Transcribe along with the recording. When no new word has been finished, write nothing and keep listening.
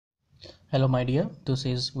Hello my dear, this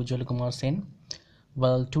is Ujjwal Kumar Sen.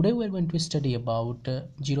 Well, today we are going to study about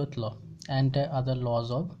Zeroth Law and other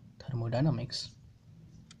laws of thermodynamics.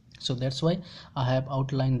 So that's why I have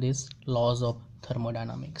outlined these laws of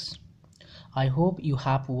thermodynamics. I hope you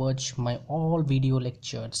have watched my all video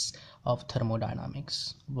lectures of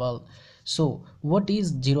thermodynamics. Well, so what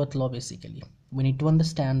is Zeroth Law basically? We need to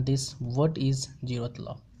understand this. What is Zeroth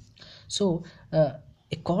Law? So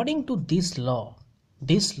according to this law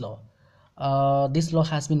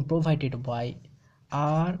has been provided by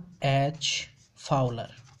R.H. Fowler.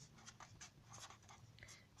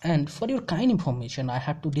 And for your kind information, I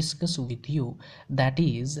have to discuss with you that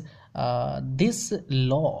is this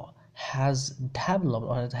law has developed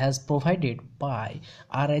or has provided by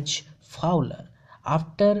R.H. Fowler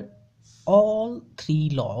after all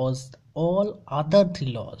other three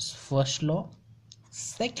laws, first law,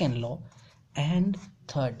 second law, and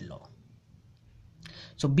third law.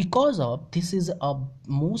 So because of this is a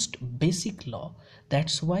most basic law,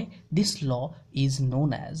 that's why this law is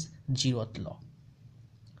known as Zeroth Law.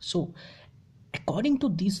 So according to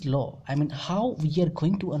this law, how we are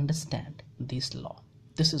going to understand this law,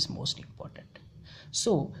 this is most important.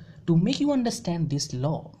 So to make you understand this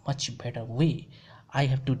law much better way, I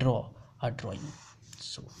have to draw a drawing.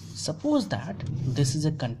 So suppose that this is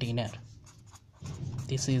a container,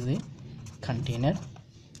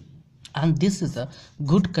 and this is a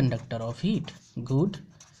good conductor of heat,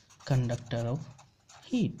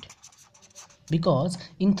 because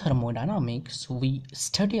in thermodynamics we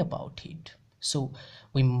study about heat, so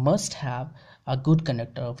we must have a good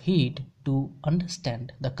conductor of heat to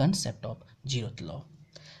understand the concept of Zeroth Law.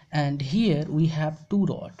 And here we have two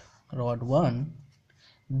rod 1,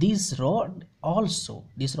 this rod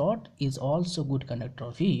is also good conductor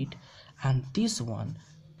of heat, and this one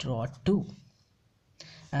rod 2.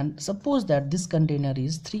 And suppose that this container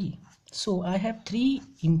is 3, so I have 3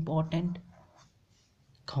 important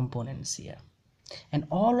components here, and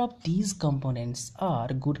all of these components are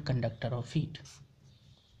good conductor of heat.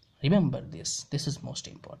 Remember this is most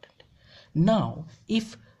important. Now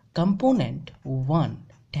if component 1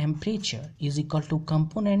 temperature is equal to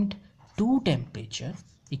component 2 temperature,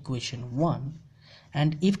 equation 1,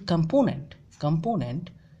 and if component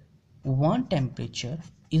 1 temperature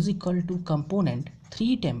is equal to component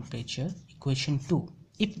 3 temperature, equation 2,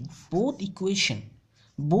 if both equation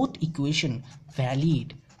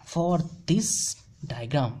valid for this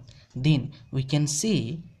diagram, then we can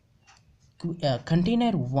say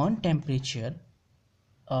container 2 temperature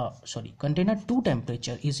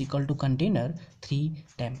is equal to container 3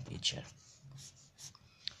 temperature.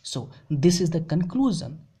 So this is the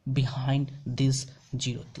conclusion behind this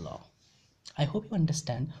Zeroth Law. I hope you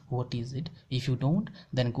understand what is it. If you don't,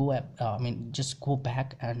 then just go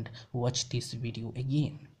back and watch this video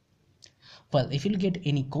again. Well, if you'll get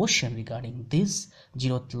any question regarding this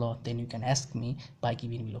Zeroth Law, then you can ask me by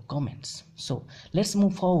giving below comments. So let's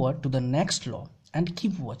move forward to the next law and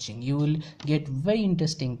keep watching. You will get very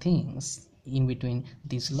interesting things in between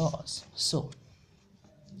these laws. So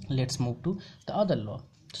let's move to the other law.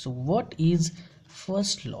 So what is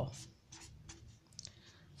first law?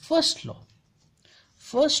 First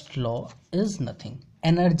law is nothing.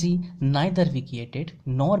 Energy neither be created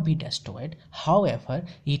nor be destroyed. However,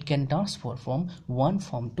 it can transfer from one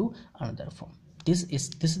form to another form. This is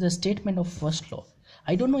the statement of first law.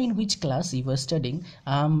 I don't know in which class you were studying.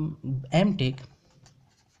 MTech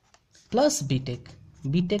plus BTech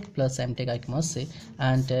plus MTech, I must say,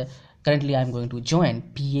 and currently I am going to join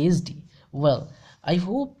PhD. Well, I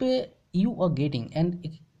hope you are getting.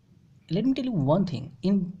 And let me tell you one thing.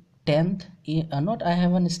 In 10th, I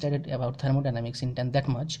haven't studied about thermodynamics in 10th that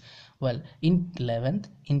much. Well, in 11th,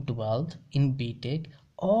 in 12th, in BTech,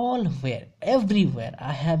 everywhere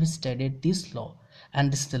I have studied this law,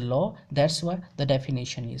 and this is the law. That's why the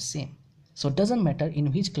definition is same. So it doesn't matter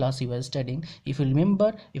in which class you are studying. If you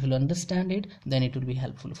remember, if you understand it, then it will be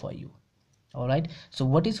helpful for you. Alright, so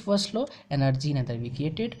what is first law? Energy neither be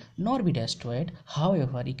created nor be destroyed.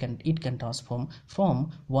 However, it can transform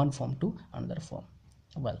from one form to another form.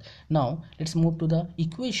 Well, now let's move to the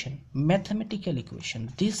equation, mathematical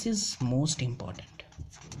equation. This is most important.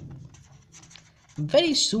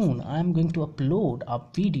 Very soon I am going to upload a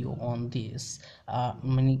video on this. I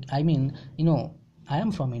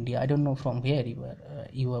am from India. I don't know from where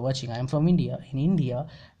you were watching. I am from India. In India,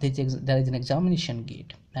 there is an examination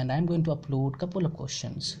gate, and I am going to upload couple of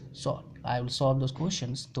questions. So I will solve those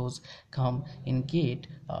questions. Those come in gate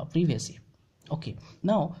previously. Okay,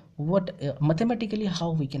 now what mathematically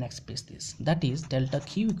how we can express this? That is delta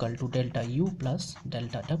Q equal to delta U plus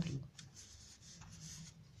delta W.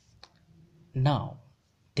 Now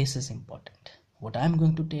This is important. What I'm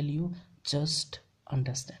going to tell you, just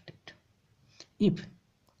understand it. If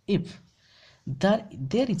there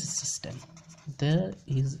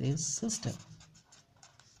is a system,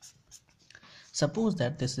 suppose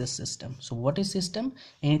that this is a system. So what is system?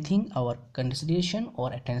 Anything our consideration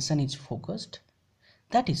or attention is focused,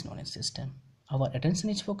 that is known as system. Our attention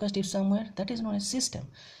is focused if somewhere, that is known as system.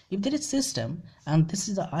 If there is system and this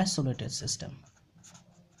is the isolated system,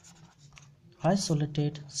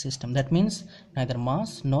 that means neither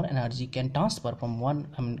mass nor energy can transfer from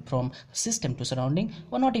from system to surrounding,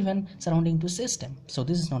 or not even surrounding to system. So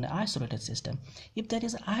this is known as isolated system. If there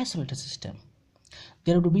is an isolated system,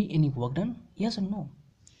 there would be any work done? Yes or no?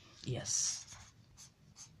 Yes,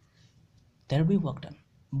 there will be work done.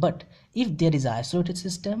 But if there is an isolated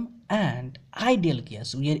system and ideal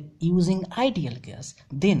gas, we are using ideal gas,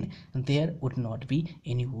 then there would not be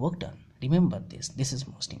any work done. Remember this is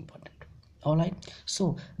most important. Alright,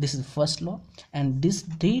 so this is the first law, and this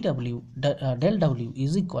del W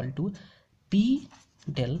is equal to P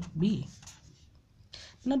del B.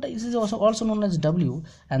 Now this is also known as W,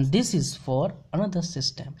 and this is for another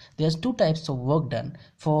system. There's two types of work done,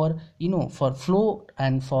 for for flow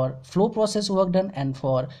and for flow process work done, and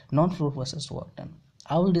for non-flow process work done.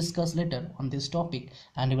 I will discuss later on this topic,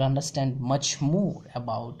 and you will understand much more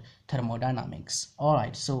about thermodynamics.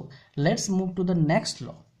 Alright, so let's move to the next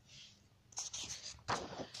law.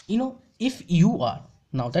 If you are,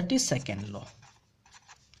 now that is second law.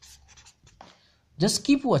 Just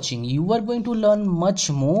keep watching. You are going to learn much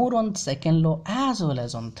more on second law as well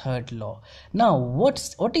as on third law. Now,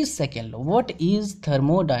 what is second law? What is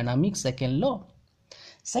thermodynamics second law?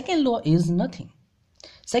 Second law is nothing.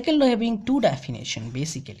 Second law having two definitions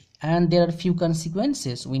basically, and there are few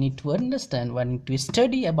consequences we need to understand. We need to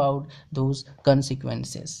study about those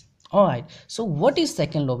consequences. Alright, so what is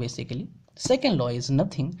second law basically? Second law is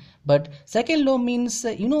nothing, but second law means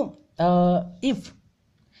if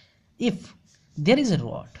there is a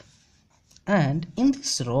rod, and in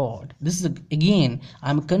this rod, this is again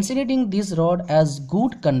I'm considering this rod as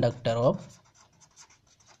good conductor of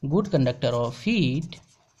heat.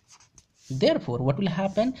 Therefore, what will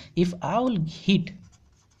happen if I will hit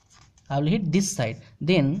this side,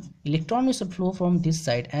 then electron will flow from this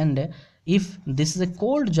side, and if this is a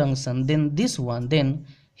cold junction, then this one, then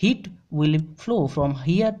heat will flow from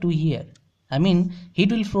here to here. I mean,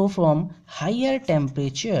 heat will flow from higher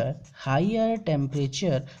temperature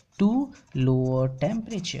to lower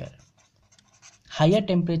temperature. Higher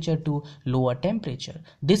temperature to lower temperature.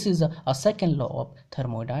 This is a second law of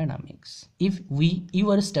thermodynamics. If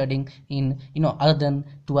you are studying in other than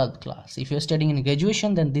 12th class, if you are studying in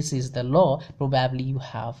graduation, then this is the law probably you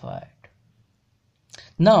have heard.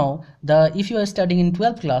 Now, if you are studying in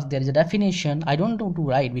 12th class, there is a definition. I don't want to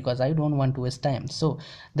write because I don't want to waste time. So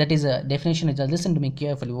that is a definition. Just listen to me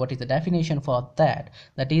carefully. What is the definition for that?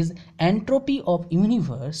 That is, entropy of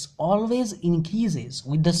universe always increases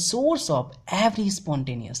with the source of every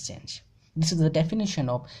spontaneous change. This is the definition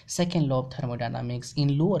of second law of thermodynamics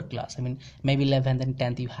in lower class. I mean, maybe 11th and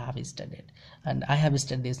 10th you have studied, and I have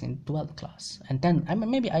studied this in 12th class and 10th. I mean,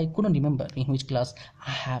 maybe I couldn't remember in which class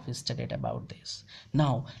I have studied about this.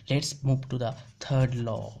 Now let's move to the third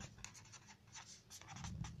law.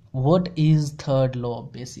 What is third law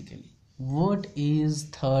basically? What is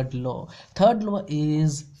third law? Third law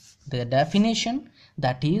is the definition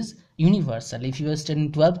that is universal. If you are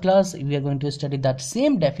studying 12th class, we are going to study that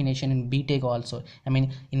same definition in BTech also. I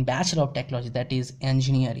mean, in Bachelor of Technology, that is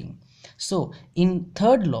engineering. So in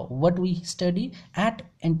third law, what we study at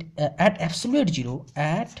absolute zero,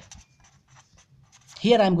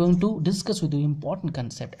 here I'm going to discuss with you important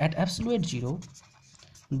concept. At absolute zero,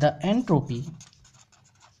 the entropy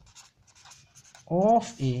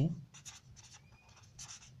of a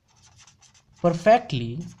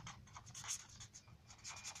perfectly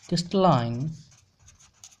crystalline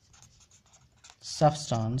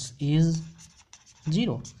substance is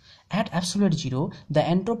zero. At absolute zero, the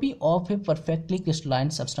entropy of a perfectly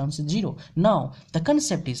crystalline substance is zero. Now, the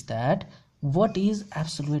concept is that what is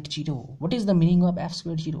absolute zero? What is the meaning of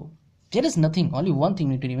absolute zero? There is nothing, only one thing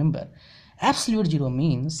you need to remember. Absolute zero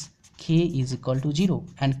means K is equal to 0,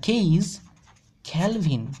 and K is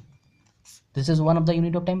Kelvin. This is one of the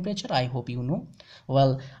unit of temperature. I hope you know.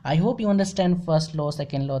 Well, I hope you understand first law,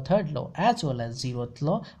 second law, third law, as well as zeroth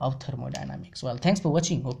law of thermodynamics. Well, thanks for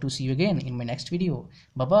watching. Hope to see you again in my next video.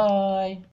 Bye bye.